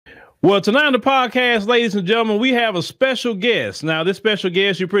Well, tonight on the podcast, ladies and gentlemen, we have a special guest. Now, this special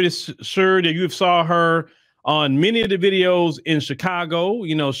guest, you're pretty sure that you've saw her on many of the videos in Chicago.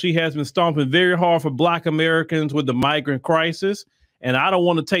 You know, she has been stomping very hard for Black Americans with the migrant crisis. And I don't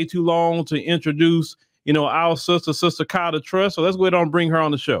want to take too long to introduce, our Sista Cata Truss. So let's go ahead and bring her on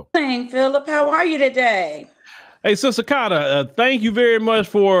the show. Hey, Phillip, how are you today? Hey, Sista Cata, thank you very much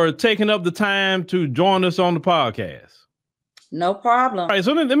for taking up the time to join us on the podcast. No problem. All right,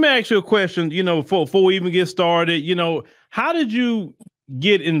 so let me ask you a question, before we even get started. How did you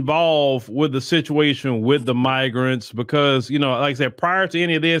get involved with the situation with the migrants? Because, like I said, prior to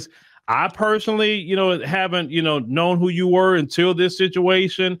any of this, I personally, haven't, known who you were until this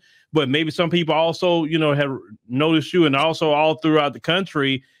situation. But maybe some people also, have noticed you, and also all throughout the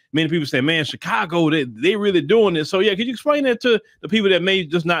country. Many people say, man, Chicago, they really doing this. So, yeah, could you explain that to the people that may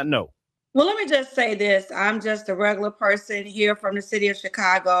just not know? Well, let me just say this. I'm just a regular person here from the city of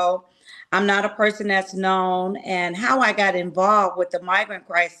Chicago. I'm not a person that's known. And how I got involved with the migrant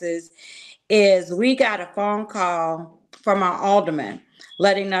crisis is we got a phone call from our alderman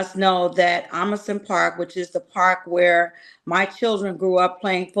letting us know that Emerson Park, which is the park where my children grew up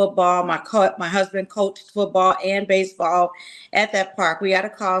playing football. My husband coached football and baseball at that park. We had a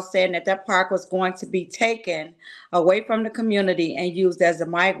call saying that park was going to be taken away from the community and used as a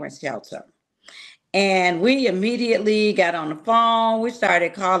migrant shelter. And we immediately got on the phone. We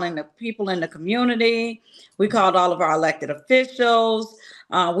started calling the people in the community. We called all of our elected officials.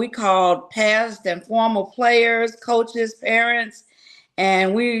 We called past and former players, coaches, parents.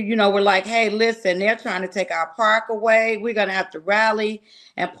 And we, were like, hey, listen, they're trying to take our park away. We're going to have to rally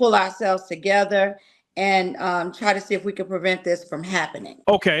and pull ourselves together and try to see if we can prevent this from happening.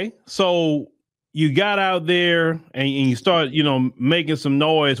 Okay, so you got out there and you start, making some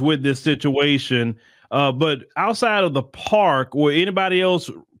noise with this situation. But outside of the park, were anybody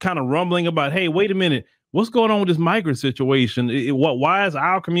else kind of rumbling about, hey, wait a minute, what's going on with this migrant situation? Why is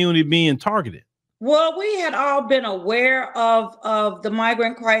our community being targeted? Well, we had all been aware of the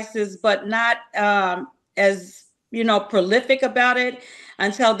migrant crisis, but not as, prolific about it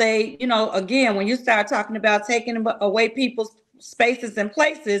until they, again, when you start talking about taking away people's spaces and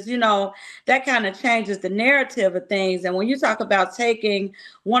places, that kind of changes the narrative of things. And when you talk about taking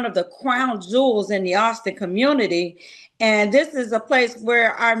one of the crown jewels in the Austin community, and this is a place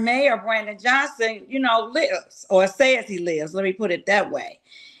where our mayor, Brandon Johnson, lives, or says he lives, let me put it that way.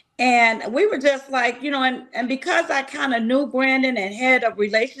 And we were just like, and because I kind of knew Brandon and had a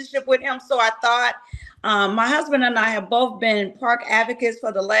relationship with him, so I thought, my husband and I have both been park advocates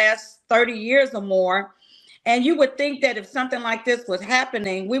for the last 30 years or more. And you would think that if something like this was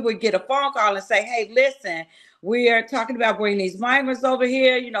happening, we would get a phone call and say, hey, listen, we are talking about bringing these migrants over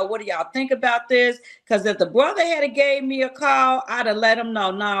here. What do y'all think about this? Because if the brother had gave me a call, I'd have let him know,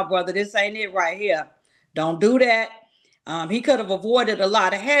 nah, brother, this ain't it right here. Don't do that. He could have avoided a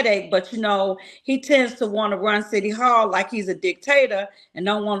lot of headache, but, he tends to want to run City Hall like he's a dictator and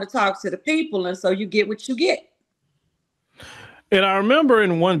don't want to talk to the people. And so you get what you get. And I remember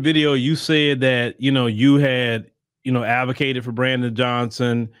in one video you said that, you had, advocated for Brandon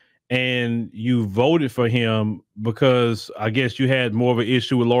Johnson and you voted for him because I guess you had more of an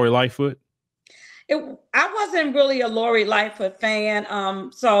issue with Lori Lightfoot. I wasn't really a Lori Lightfoot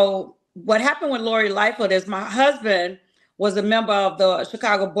fan. So what happened with Lori Lightfoot is my husband was a member of the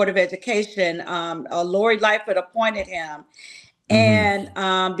Chicago Board of Education. Lori Lightfoot appointed him.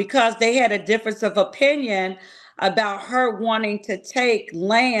 And because they had a difference of opinion about her wanting to take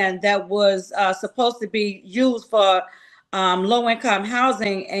land that was supposed to be used for low-income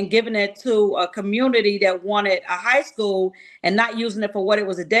housing and giving it to a community that wanted a high school and not using it for what it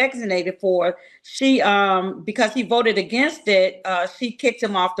was designated for. She, because he voted against it, she kicked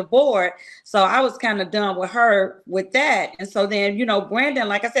him off the board. So I was kind of done with her with that. And so then, Brandon,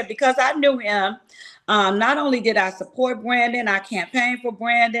 like I said, because I knew him, not only did I support Brandon, I campaigned for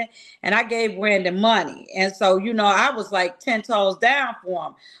Brandon, and I gave Brandon money. And so, I was like 10 toes down for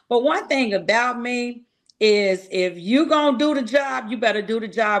him. But one thing about me is if you gonna do the job, you better do the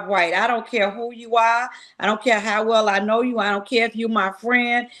job right. I don't care who you are. I don't care how well I know you. I don't care if you're my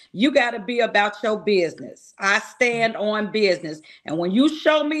friend. You got to be about your business. I stand on business. And when you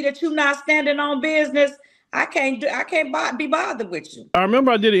show me that you're not standing on business, I can't be bothered with you. I remember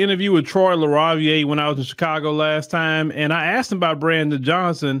I did an interview with Troy LaRaviere when I was in Chicago last time, and I asked him about Brandon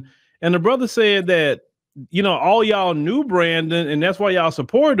Johnson, and the brother said that, all y'all knew Brandon, and that's why y'all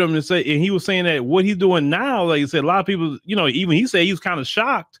supported him. And he was saying that what he's doing now, like you said, a lot of people, even he said he was kind of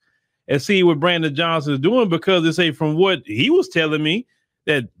shocked at seeing what Brandon Johnson is doing, because they say from what he was telling me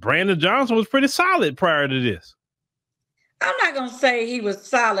that Brandon Johnson was pretty solid prior to this. I'm not going to say he was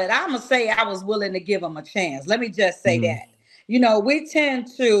solid. I'm going to say I was willing to give him a chance. Let me just say Mhm. that. We tend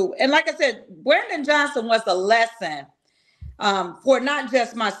to, and like I said, Brandon Johnson was a lesson for not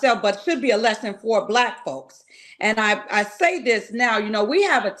just myself, but should be a lesson for Black folks. And I say this now, we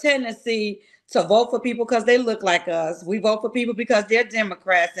have a tendency to vote for people because they look like us. We vote for people because they're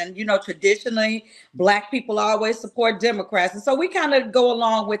Democrats. And, traditionally, Black people always support Democrats. And so we kind of go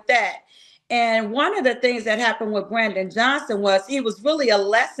along with that. And one of the things that happened with Brandon Johnson was he was really a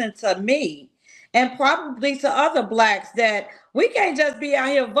lesson to me and probably to other Blacks that we can't just be out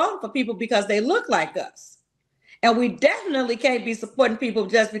here voting for people because they look like us. And we definitely can't be supporting people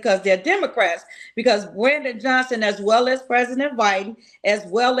just because they're Democrats, because Brandon Johnson, as well as President Biden, as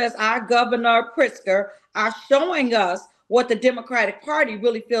well as our Governor Pritzker, are showing us what the Democratic Party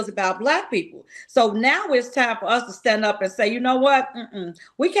really feels about Black people. So now it's time for us to stand up and say, you know what?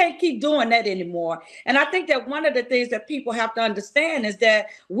 We can't keep doing that anymore. And I think that one of the things that people have to understand is that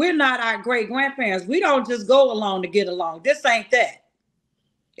we're not our great grandparents. We don't just go along to get along. This ain't that.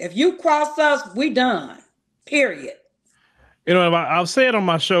 If you cross us, we done. Period. I've said on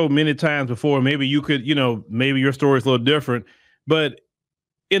my show many times before, maybe you could, maybe your story is a little different, but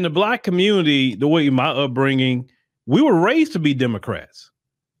in the Black community, the way my upbringing, we were raised to be Democrats,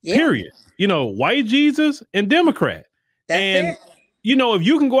 period. White Jesus and Democrat. That's it. If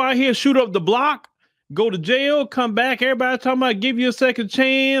you can go out here, shoot up the block, go to jail, come back, everybody talking about give you a second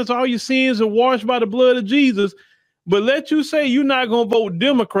chance, all your sins are washed by the blood of Jesus. But let you say you're not going to vote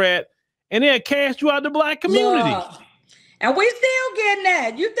Democrat and they'll cast you out the Black community. And we still getting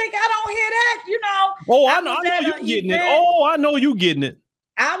that. You think I don't hear that? Oh, I know you getting it. Oh, I know you getting it.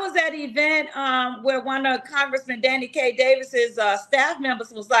 I was at an event where one of Congressman Danny K. Davis's staff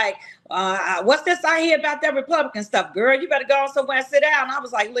members was like, what's this I hear about that Republican stuff? Girl, you better go on somewhere and sit down. I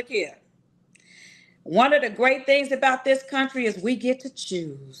was like, look here. One of the great things about this country is we get to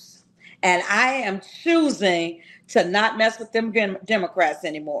choose. And I am choosing to not mess with them Democrats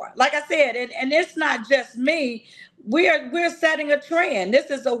anymore. Like I said, and it's not just me. We're setting a trend.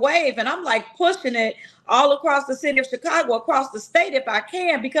 This is a wave, and I'm like pushing it all across the city of Chicago, across the state if I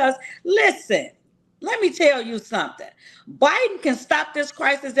can, because listen, let me tell you something. Biden can stop this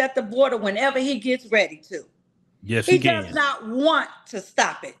crisis at the border whenever he gets ready to. Yes, he can. He does not want to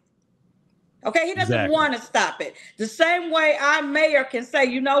stop it. Okay, he doesn't want to stop it. The same way our mayor can say,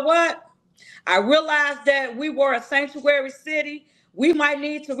 you know what? I realize that we were a sanctuary city. We might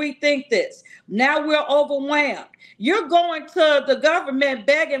need to rethink this. Now we're overwhelmed. You're going to the government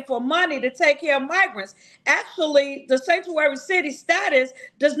begging for money to take care of migrants. Actually, the sanctuary city status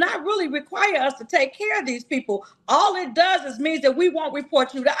does not really require us to take care of these people. All it does is means that we won't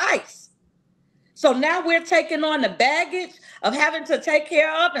report you to ICE. So now we're taking on the baggage of having to take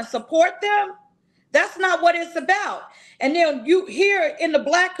care of and support them. That's not what it's about. And then you here in the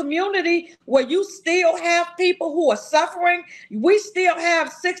Black community where you still have people who are suffering. We still have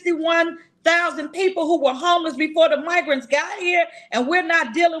 61,000 people who were homeless before the migrants got here, and we're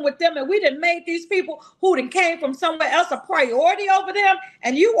not dealing with them. And we done made these people who done came from somewhere else a priority over them.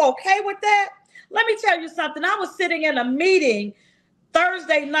 And you okay with that? Let me tell you something. I was sitting in a meeting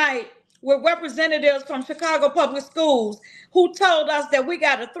Thursday night with representatives from Chicago Public Schools who told us that we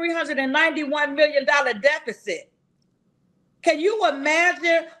got a $391 million deficit. Can you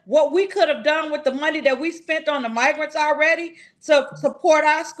imagine what we could have done with the money that we spent on the migrants already to support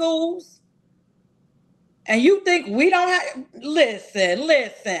our schools? And you think we don't have, listen.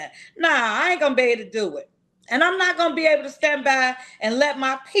 Nah, I ain't gonna be able to do it. And I'm not gonna be able to stand by and let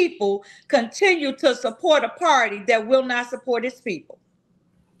my people continue to support a party that will not support its people.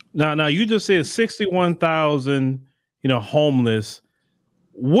 Now you just said 61,000, homeless.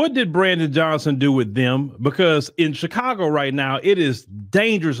 What did Brandon Johnson do with them? Because in Chicago right now, it is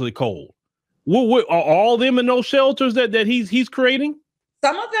dangerously cold. What are all them in those shelters that he's creating?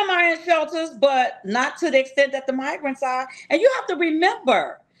 Some of them are in shelters, but not to the extent that the migrants are. And you have to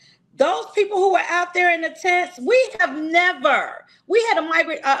remember, those people who were out there in the tents, we had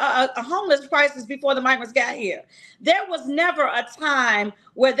a homeless crisis before the migrants got here. There was never a time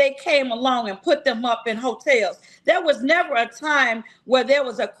where they came along and put them up in hotels. There was never a time where there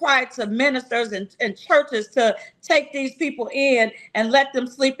was a cry to ministers and churches to take these people in and let them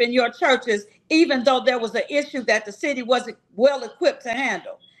sleep in your churches, even though there was an issue that the city wasn't well equipped to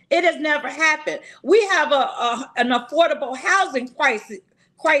handle. It has never happened. We have an affordable housing crises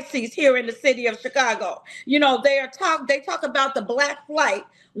here in the city of Chicago. They talk about the Black flight.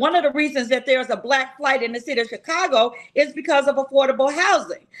 One of the reasons that there's a Black flight in the city of Chicago is because of affordable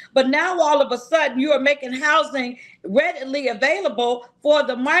housing. But now all of a sudden you are making housing readily available for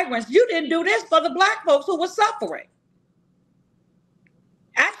the migrants. You didn't do this for the Black folks who were suffering.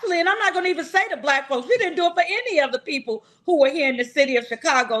 Actually, and I'm not going to even say the black folks. We didn't do it for any of the people who were here in the city of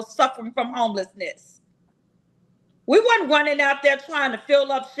Chicago suffering from homelessness. We weren't running out there trying to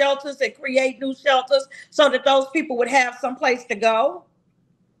fill up shelters and create new shelters so that those people would have some place to go.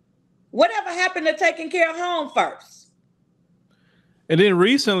 Whatever happened to taking care of home first? And then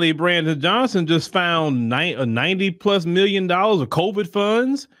recently, Brandon Johnson just found $90+ million of COVID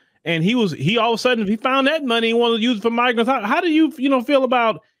funds, and he all of a sudden he found that money and wanted to use it for migrants. How do you feel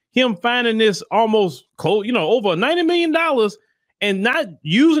about him finding this almost over $90 million and not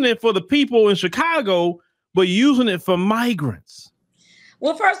using it for the people in Chicago, but using it for migrants?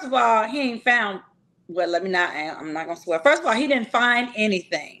 Well, first of all, he ain't found. Well, I'm not gonna swear. First of all, he didn't find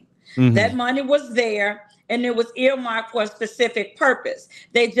anything. Mm-hmm. That money was there, and it was earmarked for a specific purpose.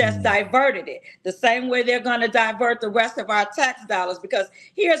 They just diverted it the same way they're going to divert the rest of our tax dollars. Because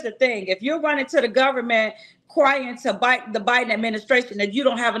here's the thing: if you're running to the government crying to the Biden administration that you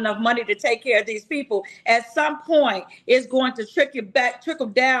don't have enough money to take care of these people, at some point it's going to trickle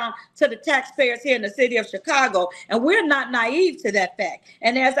down to the taxpayers here in the city of Chicago. And we're not naive to that fact.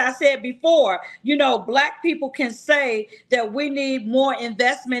 And as I said before, black people can say that we need more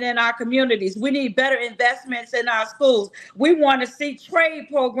investment in our communities. We need better investments in our schools. We want to see trade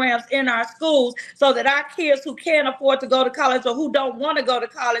programs in our schools so that our kids who can't afford to go to college or who don't want to go to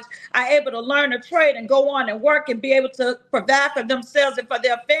college are able to learn a trade and go on and work and be able to provide for themselves and for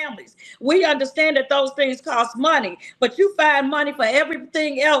their families. We understand that those things cost money, but you find money for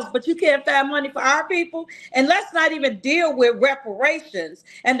everything else, but you can't find money for our people. And let's not even deal with reparations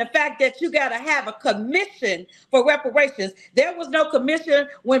and the fact that you got to have a commission for reparations. There was no commission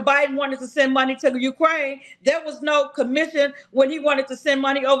when Biden wanted to send money to Ukraine. There was no commission when he wanted to send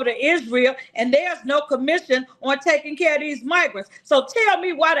money over to Israel. And there's no commission on taking care of these migrants. So tell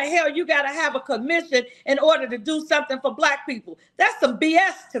me why the hell you got to have a commission in order to do something for black people. That's some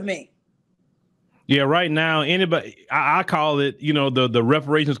BS to me. Yeah, right now, I call it, the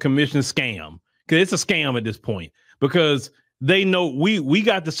reparations commission scam, because it's a scam at this point, because they know we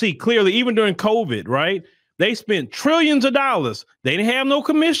got to see clearly, even during COVID, right? They spent trillions of dollars. They didn't have no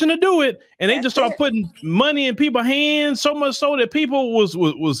commission to do it. And they just started putting money in people's hands, so much so that people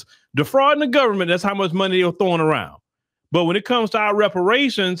was defrauding the government. That's how much money they were throwing around. But when it comes to our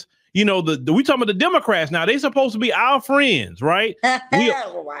reparations, we talking about the Democrats now. They supposed to be our friends, right?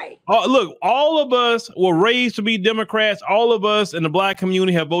 Right. Look, all of us were raised to be Democrats. All of us in the black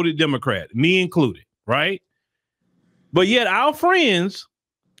community have voted Democrat, me included, right? But yet our friends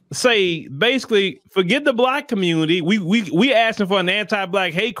say basically, forget the black community. We asking for an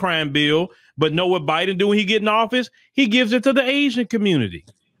anti-black hate crime bill, but know what Biden do when he get in office? He gives it to the Asian community,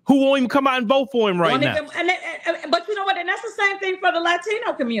 who won't even come out and vote for him right now. But you know what? And that's the same thing for the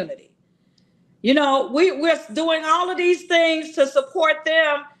Latino community. We're doing all of these things to support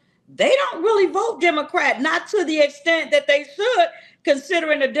them. They don't really vote Democrat, not to the extent that they should,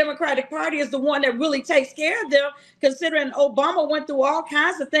 considering the Democratic Party is the one that really takes care of them, considering Obama went through all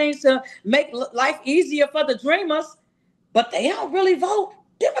kinds of things to make life easier for the dreamers, but they don't really vote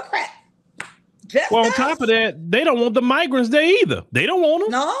Democrat. Well, on top of that, they don't want the migrants there either. They don't want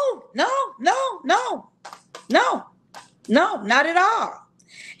them. No, not at all.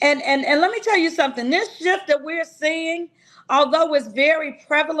 And let me tell you something. This shift that we're seeing, although it's very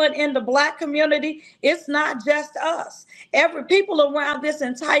prevalent in the black community, it's not just us. People around this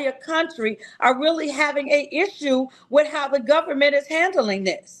entire country are really having an issue with how the government is handling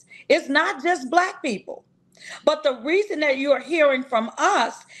this. It's not just black people. But the reason that you're hearing from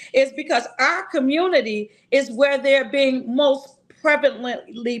us is because our community is where they're being most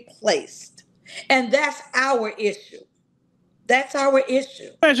prevalently placed. And that's our issue. That's our issue.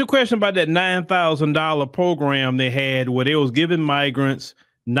 I ask you a question about that $9,000 program they had where they was giving migrants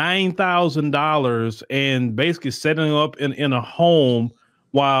 $9,000 and basically setting up in a home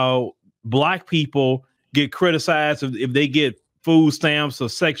while black people get criticized if they get food stamps or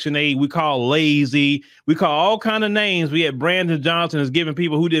Section 8. We call lazy. We call all kind of names. We had Brandon Johnson is giving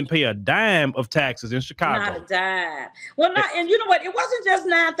people who didn't pay a dime of taxes in Chicago. Not a dime. Well, and you know what? It wasn't just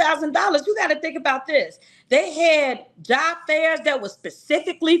 $9,000. You got to think about this. They had job fairs that were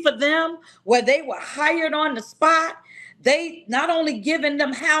specifically for them, where they were hired on the spot. They not only giving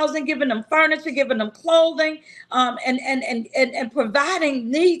them housing, giving them furniture, giving them clothing, and providing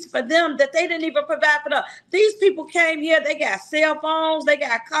needs for them that they didn't even provide for them. These people came here, they got cell phones, they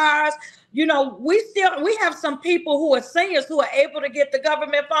got cars. We have some people who are seniors who are able to get the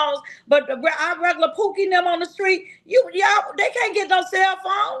government phones, but our regular Pookie them on the street, they can't get no cell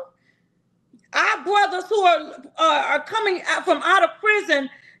phone. Our brothers who are coming out from out of prison,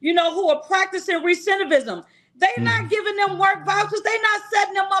 who are practicing recidivism, They're not giving them work vouchers. They're not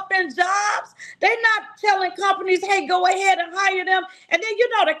setting them up in jobs. They're not telling companies, hey, go ahead and hire them. And then,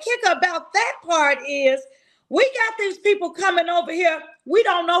 the kicker about that part is we got these people coming over here. We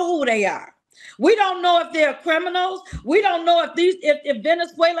don't know who they are. We don't know if they're criminals. We don't know if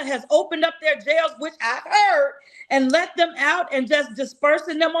Venezuela has opened up their jails, which I've heard, and let them out and just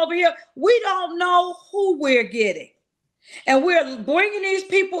dispersing them over here. We don't know who we're getting. And we're bringing these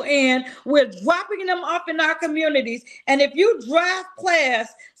people in, we're dropping them off in our communities. And if you drive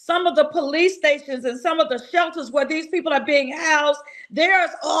past some of the police stations and some of the shelters where these people are being housed,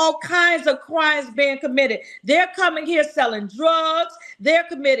 there's all kinds of crimes being committed. They're coming here selling drugs, they're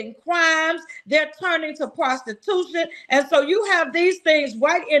committing crimes, they're turning to prostitution. And so you have these things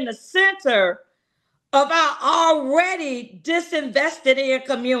right in the center of our already disinvested in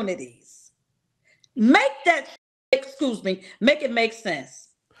communities. Make it make sense.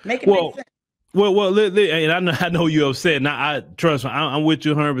 Make it make sense. Well, and I know you're upset. Now, I trust me, I'm with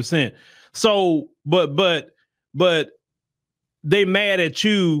you 100%. So, but they mad at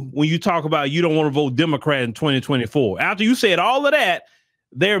you when you talk about you don't want to vote Democrat in 2024. After you said all of that,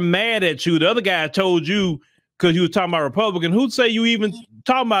 they're mad at you. The other guy told you, because you were talking about Republican, who'd say you even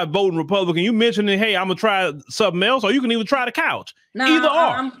talking about voting Republican? You mentioned, hey, I'm gonna try something else, or you can even try the couch. No, either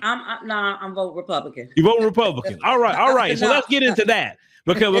or. I'm voting Republican. You voting Republican? All right. So let's get into that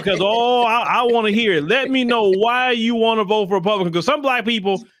because I want to hear it. Let me know why you want to vote for Republican. Because some black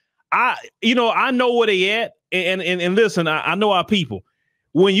people, I know where they at, and listen, I know our people.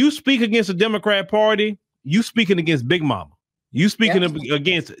 When you speak against the Democrat Party, you speaking against Big Mama. You speaking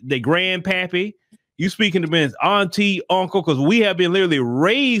against the grandpappy. You speaking against auntie, uncle, because we have been literally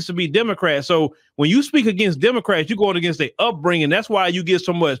raised to be Democrats. So when you speak against Democrats, you're going against their upbringing. That's why you get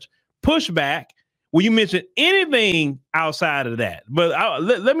so much pushback when you mention anything outside of that. But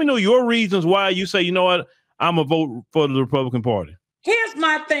let me know your reasons why you say, you know what, I'm going to vote for the Republican Party. Here's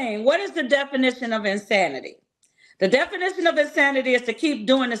my thing. What is the definition of insanity? The definition of insanity is to keep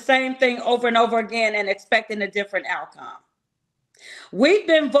doing the same thing over and over again and expecting a different outcome. We've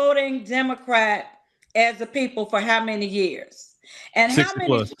been voting Democrat as a people for how many years? And how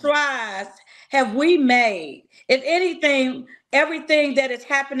many strides have we made? If anything, everything that is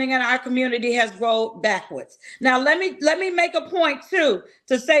happening in our community has rolled backwards. Now, let me make a point too,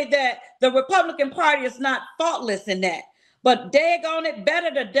 to say that the Republican Party is not faultless in that. But daggone it,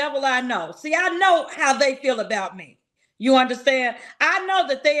 better the devil I know. See, I know how they feel about me. You understand? I know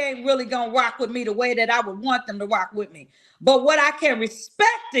that they ain't really gonna rock with me the way that I would want them to rock with me. But what I can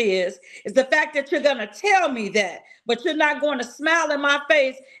respect is the fact that you're gonna tell me that, but you're not going to smile in my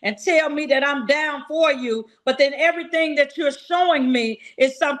face and tell me that I'm down for you, but then everything that you're showing me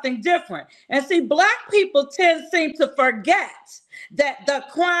is something different. And see, black people seem to forget that the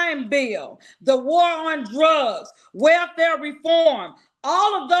crime bill, the war on drugs, welfare reform,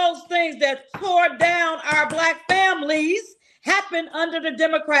 all of those things that tore down our black families happened under the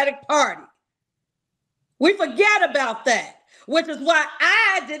Democratic Party. We forget about that, which is why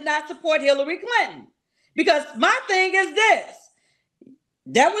I did not support Hillary Clinton. Because my thing is this: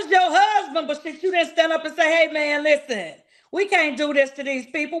 that was your husband, but you didn't stand up and say, hey, man, listen, we can't do this to these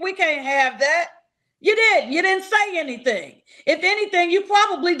people. We can't have that. You did. You didn't say anything. If anything, you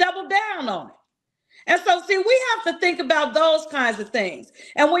probably doubled down on it. And so, see, we have to think about those kinds of things.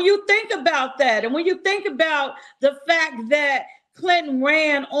 And when you think about that, and when you think about the fact that Clinton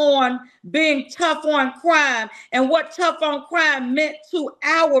ran on being tough on crime and what tough on crime meant to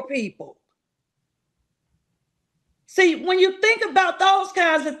our people. See, when you think about those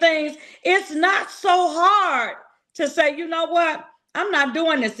kinds of things, it's not so hard to say, you know what, I'm not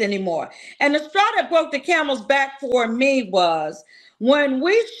doing this anymore. And the straw that broke the camel's back for me was when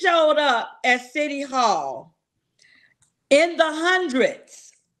we showed up at City Hall in the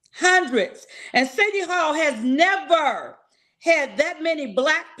hundreds, and City Hall has never had that many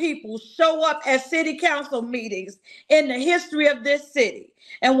black people show up at city council meetings in the history of this city.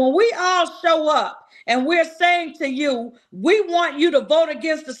 And when we all show up and we're saying to you, we want you to vote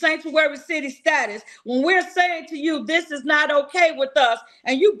against the sanctuary city status, when we're saying to you, this is not okay with us,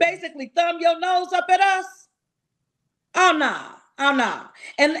 and you basically thumb your nose up at us, oh no. Oh no.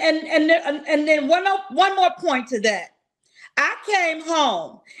 And then one more point to that. I came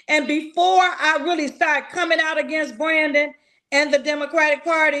home, and before I really started coming out against Brandon and the Democratic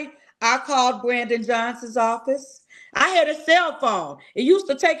Party, I called Brandon Johnson's office. I had a cell phone. It used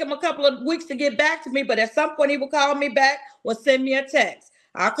to take him a couple of weeks to get back to me, but at some point he would call me back or send me a text.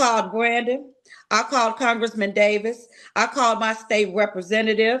 I called Brandon. I called Congressman Davis. I called my state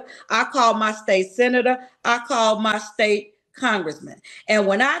representative. I called my state senator. I called my state congressmen. And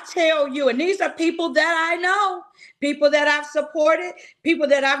when I tell you, and these are people that I know, people that I've supported, people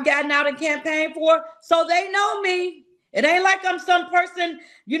that I've gotten out and campaigned for, so they know me. It ain't like I'm some person,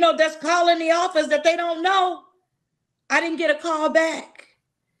 you know, that's calling the office that they don't know. I didn't get a call back.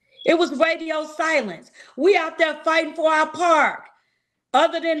 It was radio silence. We out there fighting for our park.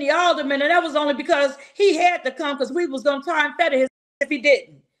 Other than the alderman, and that was only because he had to come because we was going to try and fetter his if he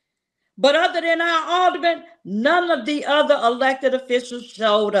didn't. But other than our alderman, none of the other elected officials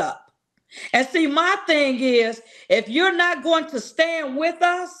showed up. And see, my thing is, if you're not going to stand with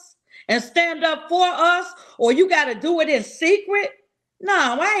us and stand up for us, or you got to do it in secret,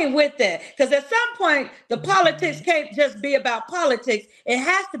 no, I ain't with that. Because at some point, the politics can't just be about politics. It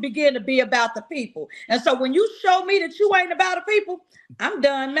has to begin to be about the people. And so when you show me that you ain't about the people, I'm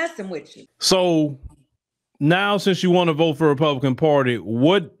done messing with you. So now, since you want to vote for the Republican Party,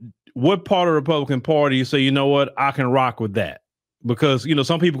 what part of the Republican Party you say, you know what, I can rock with that? Because, you know,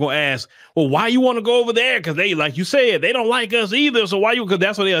 some people gonna ask, well, why you want to go over there? Because they, like you said, they don't like us either. So why you? Because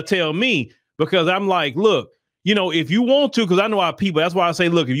that's what they'll tell me. Because I'm like, look, you know, if you want to, because I know our people, that's why I say,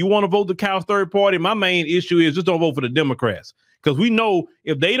 look, if you want to vote the Cow's third party, my main issue is just don't vote for the Democrats. Because we know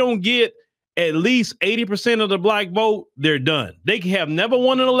if they don't get at least 80% of the black vote, they're done. They have never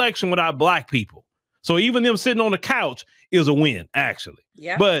won an election without black people. So even them sitting on the couch is a win, actually.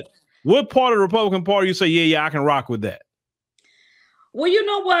 Yeah. But what part of the Republican Party you say, yeah, I can rock with that? Well, you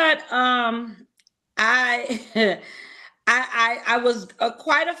know what? I was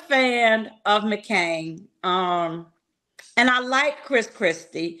quite a fan of McCain. And I like Chris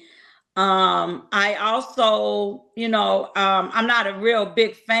Christie. I also, you know, I'm not a real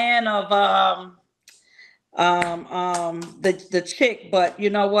big fan of the chick, but you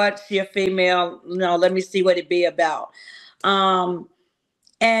know what? She a female. You know, let me see what it be about.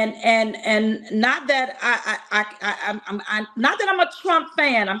 And not that I'm not that I'm a Trump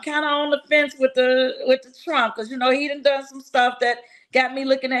fan. I'm kind of on the fence with the Trump, because you know he done some stuff that got me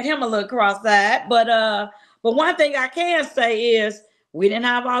looking at him a little cross-eyed. But one thing I can say is we didn't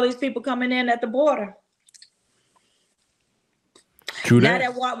have all these people coming in at the border. True now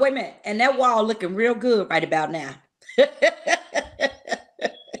that. Wall, wait a minute, and that wall looking real good right about now.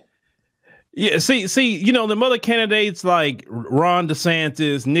 Yeah, see, you know, the other candidates like Ron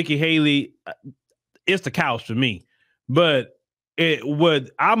DeSantis, Nikki Haley, it's the couch for me. But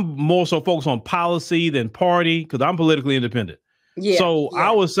I'm more so focused on policy than party because I'm politically independent. Yeah. So yeah.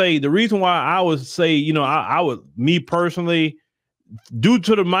 I would say the reason why I would say, you know, I would, me personally, due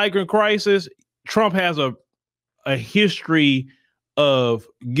to the migrant crisis, Trump has a history of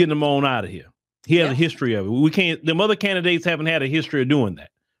getting them on out of here. He has a history of it. We can't, the other candidates haven't had a history of doing that,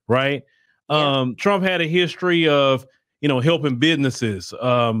 right? Trump had a history of, you know, helping businesses,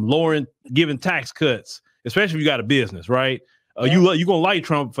 giving tax cuts, especially if you got a business, right? You're going to like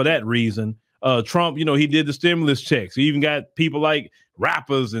Trump for that reason. Trump, you know, he did the stimulus checks. He even got people like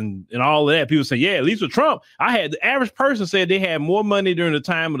rappers and all of that. People say, yeah, at least with Trump, the average person said they had more money during the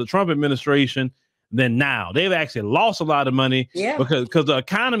time of the Trump administration than now. They've actually lost a lot of money because the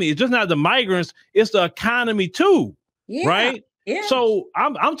economy is just not the migrants, it's the economy too, right? Yeah. So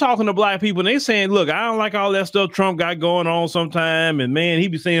I'm talking to black people and they saying, look, I don't like all that stuff Trump got going on sometime. And man, he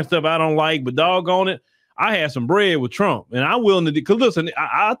be saying stuff I don't like, but doggone it, I had some bread with Trump and I'm willing to, because listen,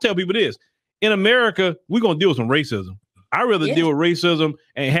 I'll tell people this, in America, we're going to deal with some racism. I'd rather deal with racism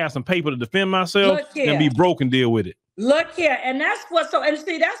and have some paper to defend myself than be broke and deal with it. Look here. And that's what, and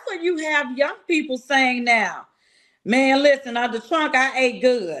see, that's what you have young people saying now. Man, listen, under Trump, I ate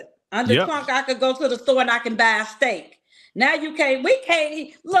good. Under Trump, I could go to the store and I can buy a steak. Now we can't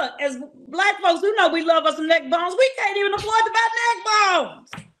eat. Look, as black folks, you know we love us some neck bones. We can't even afford to buy neck bones.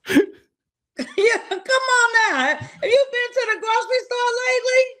 Yeah, come on now. Have you been to the grocery store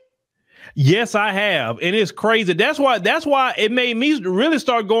lately? Yes, I have. And it's crazy. That's why it made me really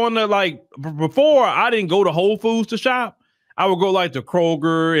start going to, like, before I didn't go to Whole Foods to shop. I would go like to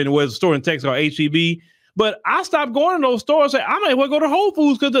Kroger, and it was a store in Texas called H-E-B. But I stopped going to those stores. I might well go to Whole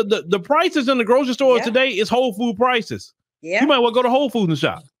Foods because the prices in the grocery store today is Whole Food prices. Yeah. You might well go to Whole Foods and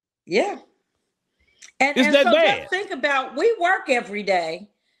shop. Yeah. And so just think about, we work every day.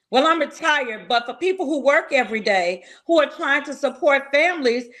 Well, I'm retired, but for people who work every day, who are trying to support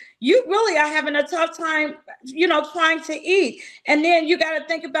families, you really are having a tough time, you know, trying to eat. And then you got to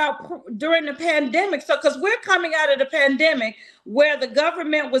think about during the pandemic. So, because we're coming out of the pandemic where the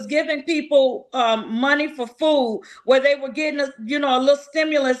government was giving people money for food, where they were getting, a little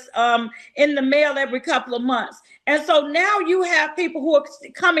stimulus in the mail every couple of months. And so now you have people who are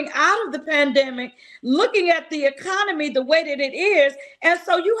coming out of the pandemic, looking at the economy the way that it is. And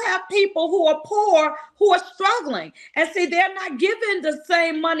so you have people who are poor, who are struggling. And see, they're not giving the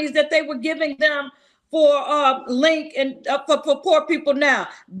same monies that they were giving them for Link and for poor people now.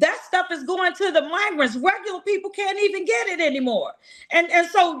 That stuff is going to the migrants. Regular people can't even get it anymore. And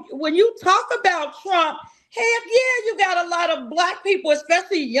so when you talk about Trump, heck yeah, you got a lot of Black people,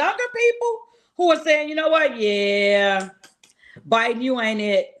 especially younger people, who are saying, you know what? Yeah, Biden, you ain't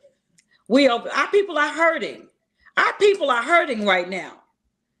it. Our people are hurting. Our people are hurting right now.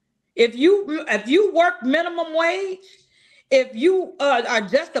 If you work minimum wage, if you are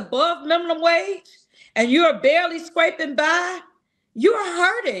just above minimum wage, and you're barely scraping by, you're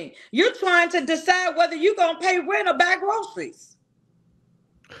hurting. You're trying to decide whether you're going to pay rent or buy groceries.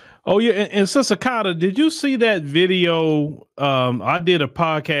 Oh, yeah. And Sista Cata, did you see that video? I did a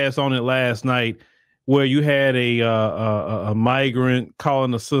podcast on it last night where you had a migrant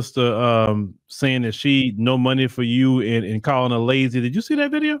calling a sister saying that she no money for you and calling her lazy. Did you see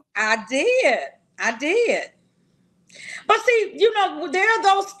that video? I did. But see, there are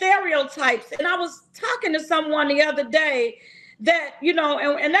those stereotypes. And I was talking to someone the other day that,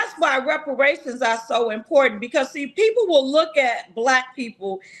 and that's why reparations are so important, because see, people will look at Black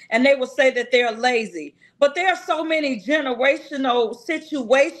people and they will say that they're lazy. But there are so many generational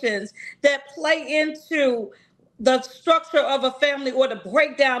situations that play into the structure of a family or the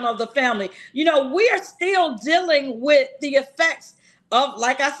breakdown of the family. We are still dealing with the effects of,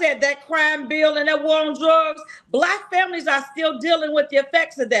 like I said, that crime bill and that war on drugs. Black families are still dealing with the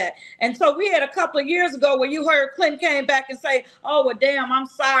effects of that. And so we had a couple of years ago where you heard Clinton came back and say, oh, well, damn, I'm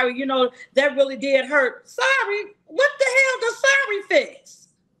sorry. That really did hurt. Sorry? What the hell does sorry fix?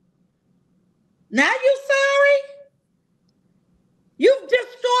 Now you sorry? You've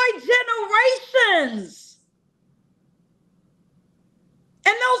destroyed generations.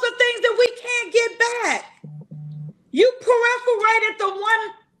 And those are things that we can't get back. You perforated the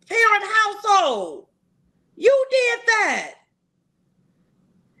one-parent household. You did that.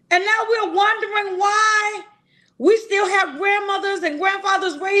 And now we're wondering why we still have grandmothers and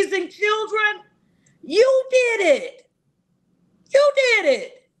grandfathers raising children. You did it. You did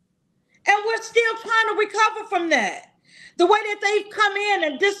it. And we're still trying to recover from that. The way that they've come in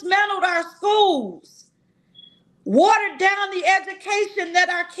and dismantled our schools, watered down the education that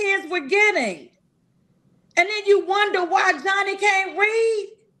our kids were getting. And then you wonder why Johnny can't read.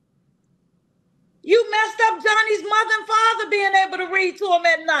 You messed up Johnny's mother and father being able to read to him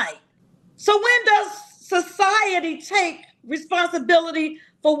at night. So when does society take responsibility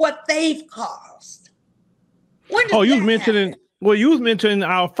for what they've caused? You was mentioning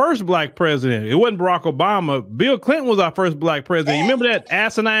our first Black president. It wasn't Barack Obama. Bill Clinton was our first Black president. You remember that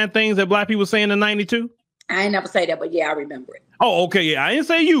asinine things that Black people were saying in '92? I ain't never say that, but yeah, I remember it. Oh, okay. Yeah, I didn't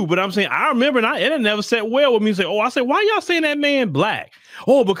say you, but I'm saying I remember, and it never sat well with me. I said, why y'all saying that man Black?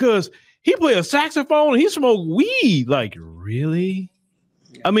 Oh, because he played a saxophone and he smoked weed. Like, really?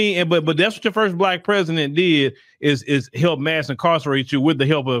 Yeah. I mean, but that's what your first Black president did is help mass incarcerate you with the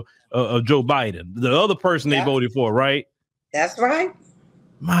help of Joe Biden, the other person they voted for, right? That's right.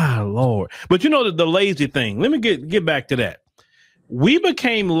 My Lord. But the lazy thing. Let me get back to that. We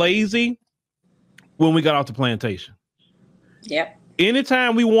became lazy when we got off the plantation. Yep.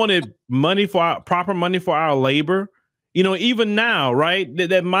 Anytime we wanted proper money for our labor, even now, right?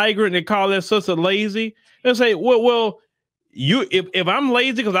 That migrant, they call that sister lazy. They say, well, if I'm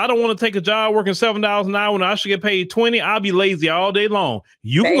lazy because I don't want to take a job working $7 an hour when I should get paid $20, I'll be lazy all day long.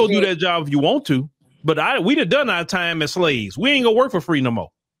 You can go do that job if you want to, but we done our time as slaves. We ain't gonna work for free no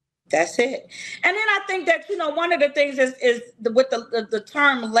more. That's it. And then I think that one of the things is with the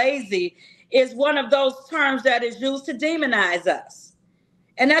term lazy is one of those terms that is used to demonize us.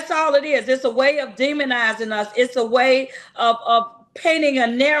 And that's all it is. It's a way of demonizing us. It's a way of painting a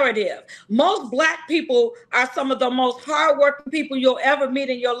narrative. Most Black people are some of the most hardworking people you'll ever meet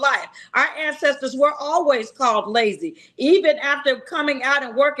in your life. Our ancestors were always called lazy, even after coming out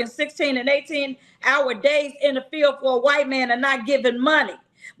and working 16 and 18-hour days in the field for a white man and not giving money.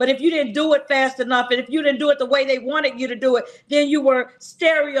 But if you didn't do it fast enough, and if you didn't do it the way they wanted you to do it, then you were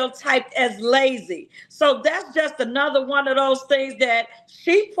stereotyped as lazy. So that's just another one of those things that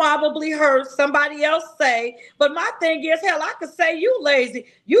she probably heard somebody else say. But my thing is, hell, I could say you lazy.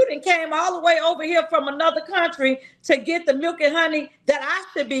 You done came all the way over here from another country to get the milk and honey that I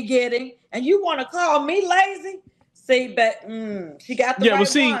should be getting, and you want to call me lazy? See, but she got the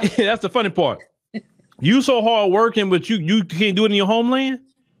right one. That's the funny part. You so hard working, but you can't do it in your homeland?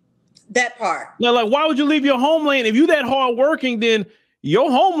 That part. Now, like, why would you leave your homeland if you that hard working? Then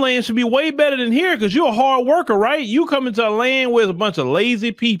your homeland should be way better than here because you're a hard worker, right? You come into a land where there's a bunch of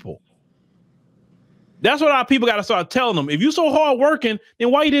lazy people. That's what our people got to start telling them. If you're so hard working,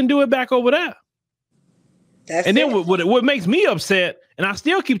 then why you didn't do it back over there? And then what makes me upset, and I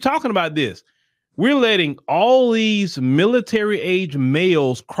still keep talking about this, we're letting all these military age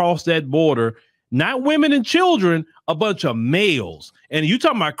males cross that border, not women and children, a bunch of males. And you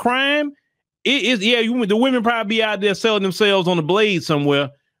talking about crime? It is, yeah, the women probably be out there selling themselves on the blade somewhere,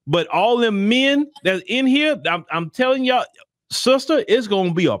 but all them men that's in here, I'm telling y'all, sister, it's going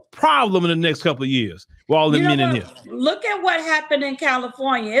to be a problem in the next couple of years with all them men in here. Look at what happened in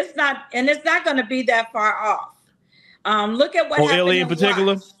California. It's not going to be that far off. Look at what happened LA in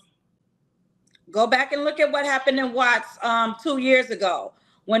particular. Watts. Go back and look at what happened in Watts 2 years ago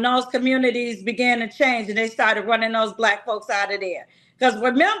when those communities began to change and they started running those black folks out of there. Because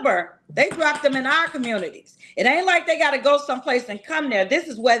remember, they dropped them in our communities. It ain't like they got to go someplace and come there. This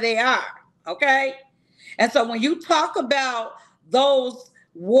is where they are, okay? And so when you talk about those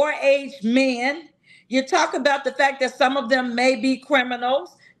war-age men, you talk about the fact that some of them may be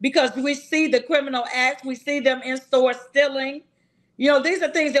criminals because we see the criminal acts. We see them in stores stealing. You know, these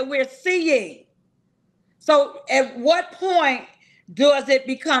are things that we're seeing. So at what point does it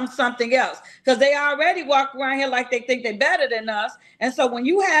become something else? Because they already walk around here like they think they're better than us. And so when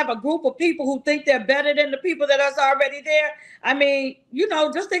you have a group of people who think they're better than the people that are already there, I mean, you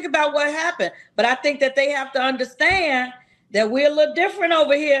know, just think about what happened. But I think that they have to understand that we're a little different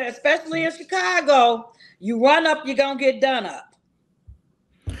over here, especially in Chicago. You run up, you're going to get done up.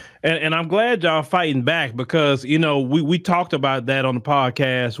 And I'm glad y'all fighting back because, you know, we talked about that on the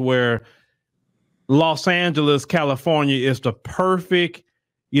podcast where Los Angeles, California is the perfect,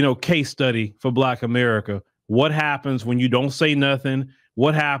 you know, case study for Black America. What happens when you don't say nothing?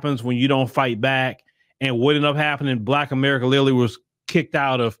 What happens when you don't fight back? And what ended up happening, Black America literally was kicked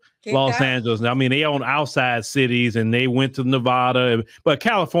out of Los Angeles. I mean, they own outside cities and they went to Nevada, but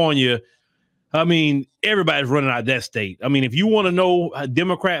California, I mean, everybody's running out of that state. I mean, if you want to know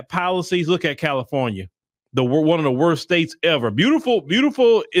Democrat policies, look at California, one of the worst states ever. Beautiful,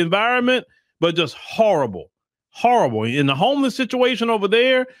 beautiful environment, but just horrible, horrible. In the homeless situation over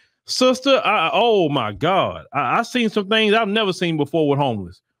there, sister, oh my God. I've seen some things I've never seen before with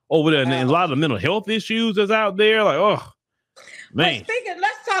homeless over there. And a lot of the mental health issues that's out there. Like, oh, man.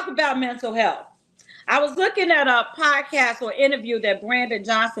 Let's talk about mental health. I was looking at a podcast or interview that Brandon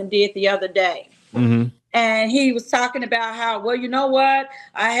Johnson did the other day. Mm-hmm. And he was talking about how, well, you know what?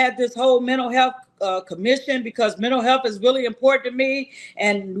 I had this whole mental health commission because mental health is really important to me.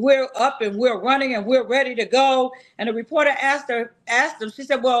 And we're up and we're running and we're ready to go. And the reporter asked him, she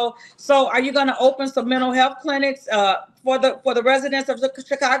said, well, so are you going to open some mental health clinics for the residents of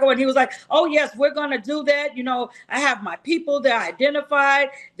Chicago? And he was like, oh, yes, we're going to do that. You know, I have my people, they're identified,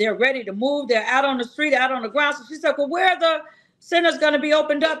 they're ready to move. They're out on the street, out on the ground. So she said, well, where are the centers going to be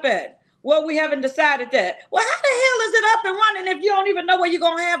opened up at? Well, we haven't decided that. Well, how the hell is it up and running if you don't even know where you're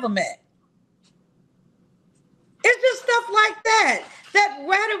going to have them at? It's just stuff like that. That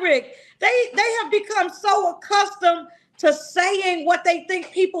rhetoric. They have become so accustomed to saying what they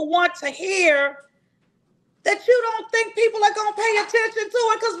think people want to hear that you don't think people are going to pay attention to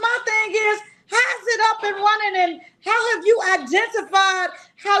it. Because my thing is, how's it up and running? And how have you identified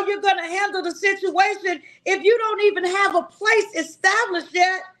how you're going to handle the situation if you don't even have a place established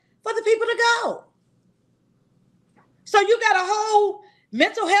yet for the people to go? So you got a whole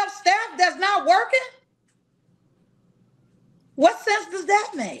mental health staff that's not working? What sense does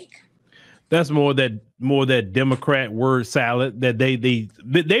that make? That's more that Democrat word salad that they've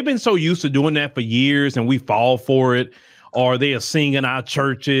been so used to doing that for years, and we fall for it. Or they'll sing in our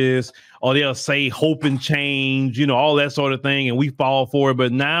churches, or they'll say hope and change, you know, all that sort of thing, and we fall for it.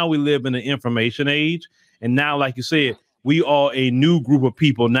 But now we live in an information age, and now, like you said, we are a new group of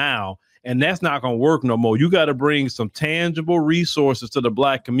people now. And that's not going to work no more. You got to bring some tangible resources to the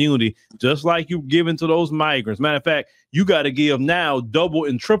Black community, just like you've given to those migrants. Matter of fact, you got to give now double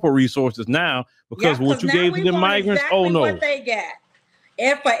and triple resources now because what you gave to the migrants, exactly what they got.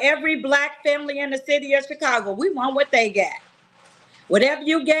 And for every Black family in the city of Chicago, we want what they got. Whatever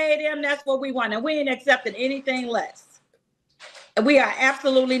you gave them, that's what we want. And we ain't accepting anything less. We are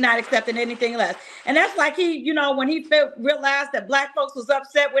absolutely not accepting anything less. And that's like he, you know, when he realized that Black folks was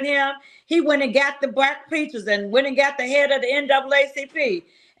upset with him, he went and got the Black preachers and went and got the head of the NAACP.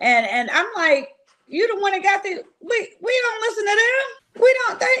 And I'm like, you the one that got the, we don't listen to them. We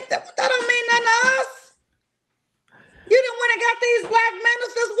don't think that don't mean nothing to us. You the one that got these Black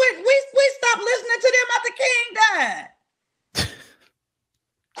ministers. We stopped listening to them after King died.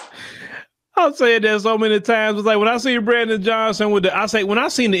 I've said that so many times. It's like when I see Brandon Johnson with when I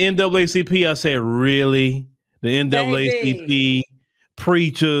seen the NAACP, I said, really? The NAACP Baby.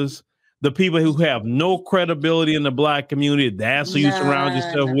 preachers, the people who have no credibility in the Black community, that's who you surround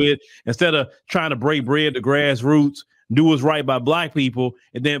yourself None. with, instead of trying to break bread to grassroots, do what's right by Black people.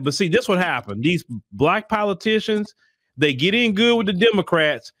 And then, but see, this what happened. These Black politicians, they get in good with the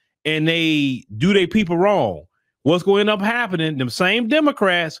Democrats and they do their people wrong. What's going to end up happening? Them same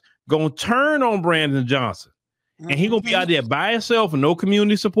Democrats gonna turn on Brandon Johnson, and he gonna be out there by himself and no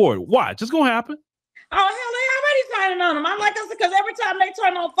community support. Watch, it's gonna happen. Oh, hell, they already turning on him. I'm like, because every time they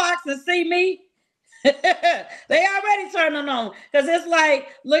turn on Fox and see me, they already turning on. Because it's like,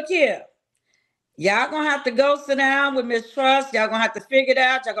 look here, y'all gonna have to go sit down with Miss Truss. Y'all gonna have to figure it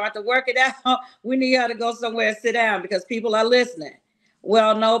out. Y'all gonna have to work it out. We need y'all to go somewhere and sit down because people are listening.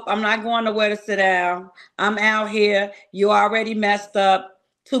 Well, nope, I'm not going nowhere to sit down. I'm out here. You already messed up.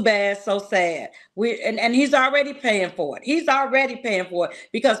 Too bad, so sad. And he's already paying for it. He's already paying for it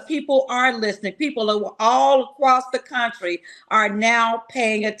because people are listening. People all across the country are now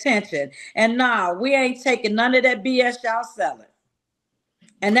paying attention. And now we ain't taking none of that BS y'all selling.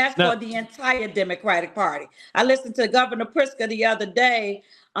 And that's for the entire Democratic Party. I listened to Governor Pritzker the other day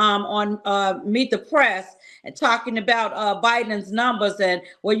on Meet the Press and talking about Biden's numbers. And,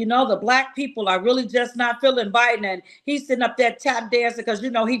 well, you know, the Black people are really just not feeling Biden. And he's sitting up there tap dancing because, you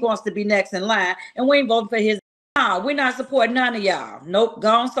know, he wants to be next in line. And we ain't voting for his. No, we're not supporting none of y'all. Nope,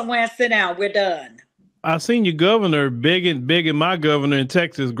 go on somewhere and sit down. We're done. I seen your governor begging my governor in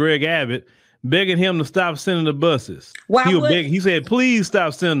Texas, Greg Abbott, begging him to stop sending the buses. He said, please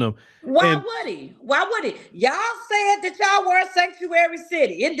stop sending them. Why would he? Why would he? Y'all said that y'all were a sanctuary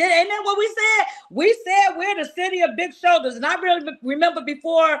city. Ain't that what we said? We said we're the city of big shoulders. And I really remember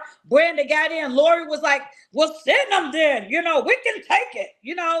before Brandon got in, Lori was like, well, send them then. You know, we can take it.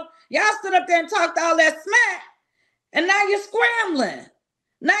 You know, y'all stood up there and talked all that smack. And now you're scrambling.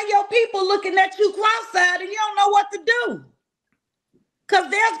 Now your people looking at you cross-eyed and you don't know what to do.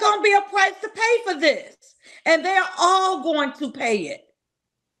 Because there's going to be a price to pay for this. And they're all going to pay it.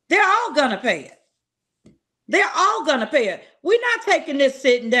 They're all going to pay it. They're all going to pay it. We're not taking this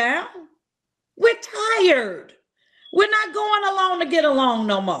sitting down. We're tired. We're not going along to get along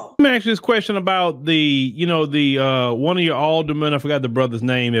no more. Let me ask you this question about the one of your aldermen, I forgot the brother's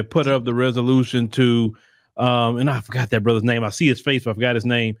name, that put up the resolution to, and I forgot that brother's name. I see his face, but I forgot his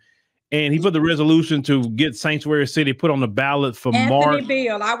name. And he put the resolution to get Sanctuary City put on the ballot for March. Anthony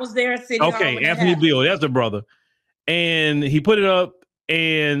Beale. I was there at City Hall. Okay, Anthony Beale. That's the brother. And he put it up,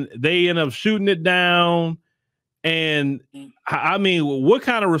 and they end up shooting it down. And I mean, what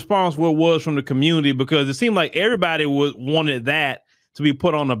kind of response was from the community? Because it seemed like everybody wanted that to be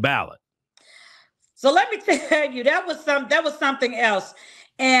put on the ballot. So let me tell you, that was something else.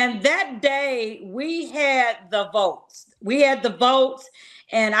 And that day we had the votes.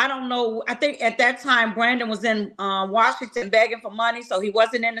 And I don't know, I think at that time, Brandon was in Washington begging for money, so he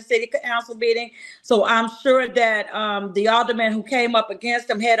wasn't in the city council meeting. So I'm sure that the alderman who came up against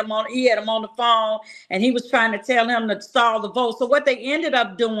him had him on the phone, and he was trying to tell him to stall the vote. So what they ended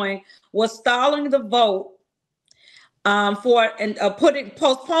up doing was stalling the vote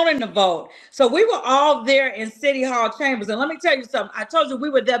postponing the vote. So we were all there in City Hall chambers. And let me tell you something. I told you we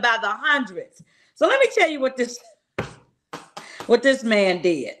were there by the hundreds. So let me tell you what this man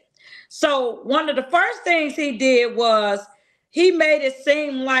did. So one of the first things he did was he made it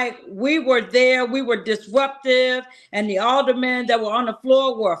seem like we were there, we were disruptive, and the aldermen that were on the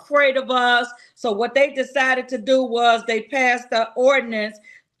floor were afraid of us. So what they decided to do was they passed the ordinance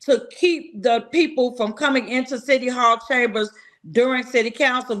to keep the people from coming into City Hall chambers during city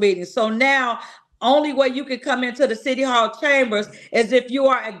council meetings. So now only way you can come into the City Hall chambers is if you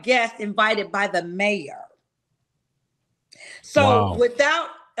are a guest invited by the mayor. So without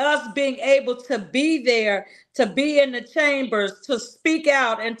us being able to be there, to be in the chambers, to speak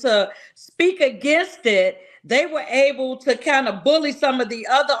out and to speak against it, they were able to kind of bully some of the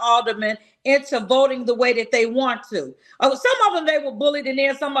other aldermen into voting the way that they want to. Some of them, they were bullied, and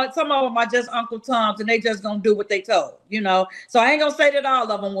then some of them are just Uncle Toms, and they just gonna do what they told, you know. So I ain't gonna say that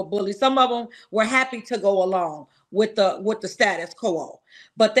all of them were bullied. Some of them were happy to go along with the status quo,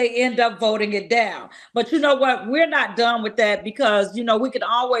 but they end up voting it down. But you know what? We're not done with that because, you know, we can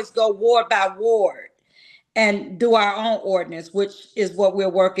always go ward by ward and do our own ordinance, which is what we're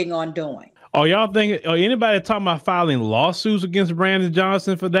working on doing. Oh, y'all think, or anybody talking about filing lawsuits against Brandon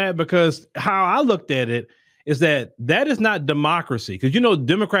Johnson for that? Because how I looked at it is that is not democracy. Because, you know,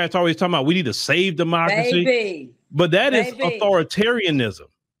 Democrats always talking about we need to save democracy. Baby. But that is authoritarianism.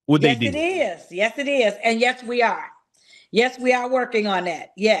 Yes, it is. Yes, it is. And yes, we are. Yes, we are working on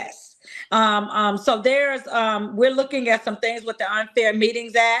that. Yes. So there's we're looking at some things with the Unfair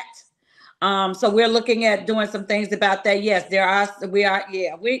Meetings Act. So we're looking at doing some things about that. Yes, we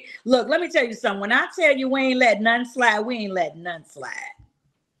look, let me tell you something. When I tell you we ain't let none slide, we ain't let none slide.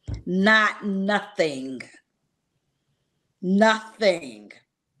 Not nothing. Nothing.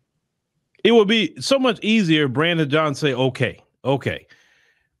 It would be so much easier if Brandon Johnson say, okay.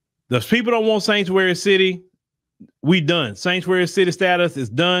 Those people don't want Sanctuary City. We done. Sanctuary City status is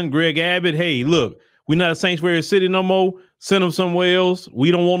done. Greg Abbott, hey, look, we're not a Sanctuary City no more. Send them somewhere else.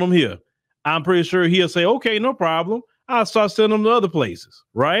 We don't want them here. I'm pretty sure he'll say, okay, no problem. I'll start sending them to other places,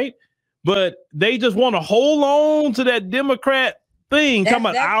 right? But they just want to hold on to that Democrat thing, talking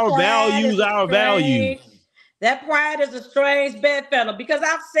about our values. That pride is a strange bedfellow, because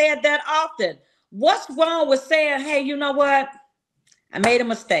I've said that often. What's wrong with saying, hey, you know what? I made a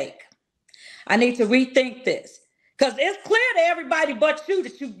mistake. I need to rethink this. Because it's clear to everybody but you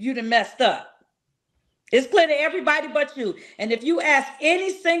that you done messed up. It's clear to everybody but you. And if you ask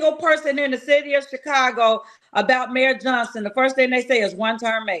any single person in the city of Chicago about Mayor Johnson, the first thing they say is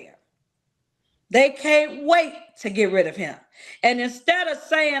one-term mayor. They can't wait to get rid of him. And instead of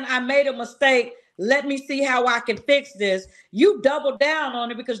saying, I made a mistake, let me see how I can fix this, you double down on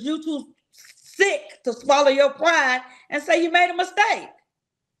it because you too sick to swallow your pride and say you made a mistake.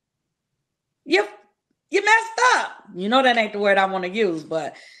 You messed up. You know that ain't the word I want to use,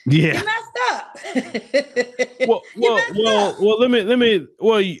 but yeah, you messed up.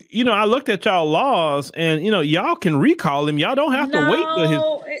 Well, you know, I looked at y'all laws, and you know, y'all can recall him. Y'all don't have to wait for his.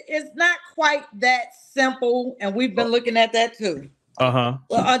 It's not quite that simple, and we've been looking at that too.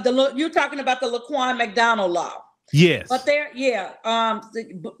 You're talking about the Laquan McDonald law. Yes. But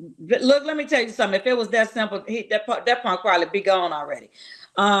look, let me tell you something. If it was that simple, that part probably be gone already.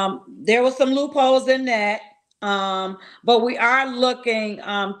 There were some loopholes in that. But we are looking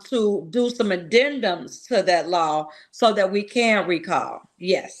to do some addendums to that law so that we can recall.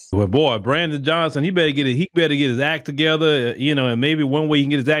 Yes. Well, boy, Brandon Johnson, he better get his act together, you know, and maybe one way he can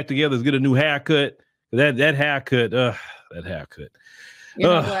get his act together is get a new haircut. That haircut. You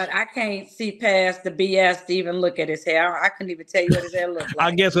know what? I can't see past the BS to even look at his hair. I couldn't even tell you what his hair looks like.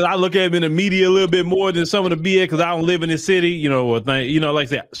 I guess I look at him in the media a little bit more than some of the BS because I don't live in the city, you know, like I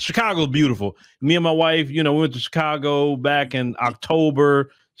said, Chicago's beautiful. Me and my wife, you know, we went to Chicago back in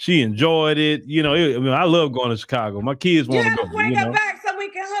October. She enjoyed it. You know, I love going to Chicago. My kids want to go. Bring her back so we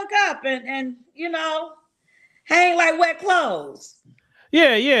can hook up and you know, hang like wet clothes.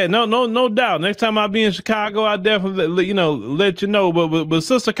 Yeah, no doubt. Next time I'll be in Chicago, I'll definitely, you know, let you know. But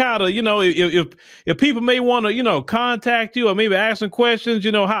Sista Cata, you know, if people may want to, you know, contact you or maybe ask some questions,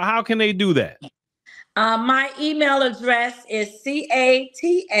 you know, how can they do that? My email address is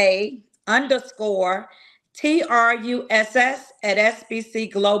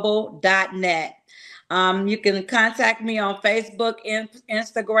CATA_TRUSS@sbcglobal.net. You can contact me on Facebook and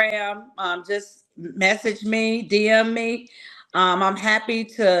Instagram. Just message me, DM me. I'm happy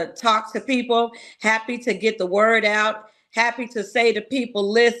to talk to people, happy to get the word out, happy to say to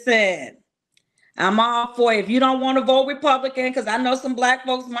people, listen, I'm all for it. If you don't want to vote Republican, because I know some Black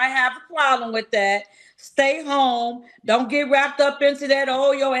folks might have a problem with that, stay home. Don't get wrapped up into that,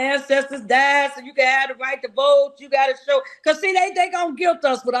 oh, your ancestors died, so you can have the right to vote. You got to show, because see, they going to guilt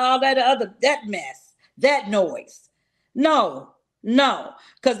us with all that mess, that noise. No,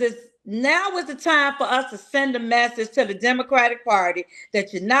 because now is the time for us to send a message to the Democratic Party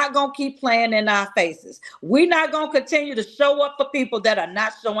that you're not going to keep playing in our faces. We're not going to continue to show up for people that are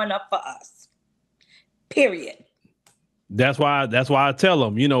not showing up for us. Period. That's why I tell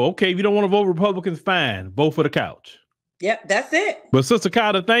them, you know, okay, if you don't want to vote Republicans, fine, vote for the couch. Yep, that's it. But Sista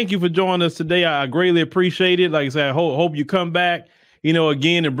Cata, thank you for joining us today. I greatly appreciate it. Like I said, I hope you come back, you know,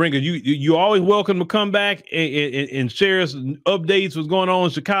 again, and bring it. You always welcome to come back and share us updates what's going on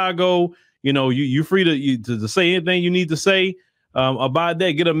in Chicago. You know, you're free to say anything you need to say about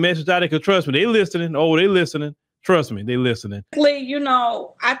that. Get a message out there, because trust me, they listening. Oh, they listening. Trust me, they listening. You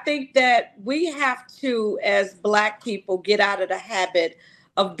know, I think that we have to, as Black people, get out of the habit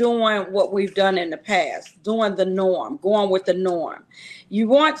of doing what we've done in the past, doing the norm, going with the norm. You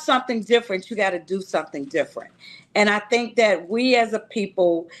want something different, you got to do something different. And I think that we as a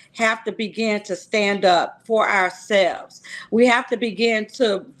people have to begin to stand up for ourselves. We have to begin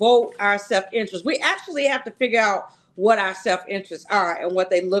to vote our self-interest. We actually have to figure out what our self-interests are and what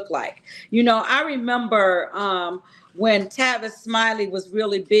they look like. You know, I remember when Tavis Smiley was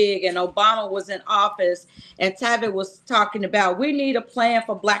really big and Obama was in office, and Tavis was talking about, we need a plan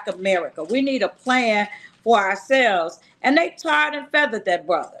for Black America. We need a plan for ourselves. And they tarred and feathered that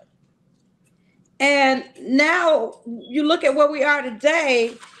brother. And now you look at where we are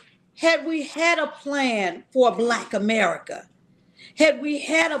today, Had we had a plan for Black America, had we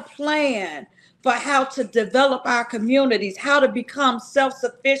had a plan for how to develop our communities, how to become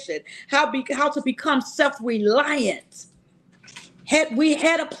self-sufficient, how to become self-reliant, had we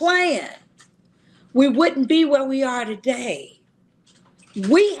had a plan, we wouldn't be where we are today.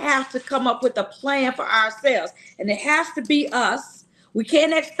 We have to come up with a plan for ourselves, and it has to be us. We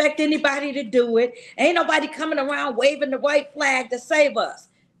can't expect anybody to do it. Ain't nobody coming around waving the white flag to save us.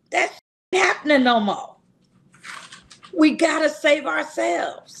 That's happening no more. We gotta save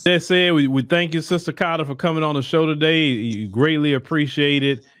ourselves. That said, we thank you, Sister Cata, for coming on the show today. You greatly appreciate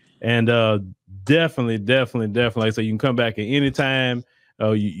it, and definitely, like I say, you can come back at any time.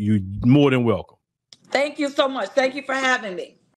 You're more than welcome. Thank you so much. Thank you for having me.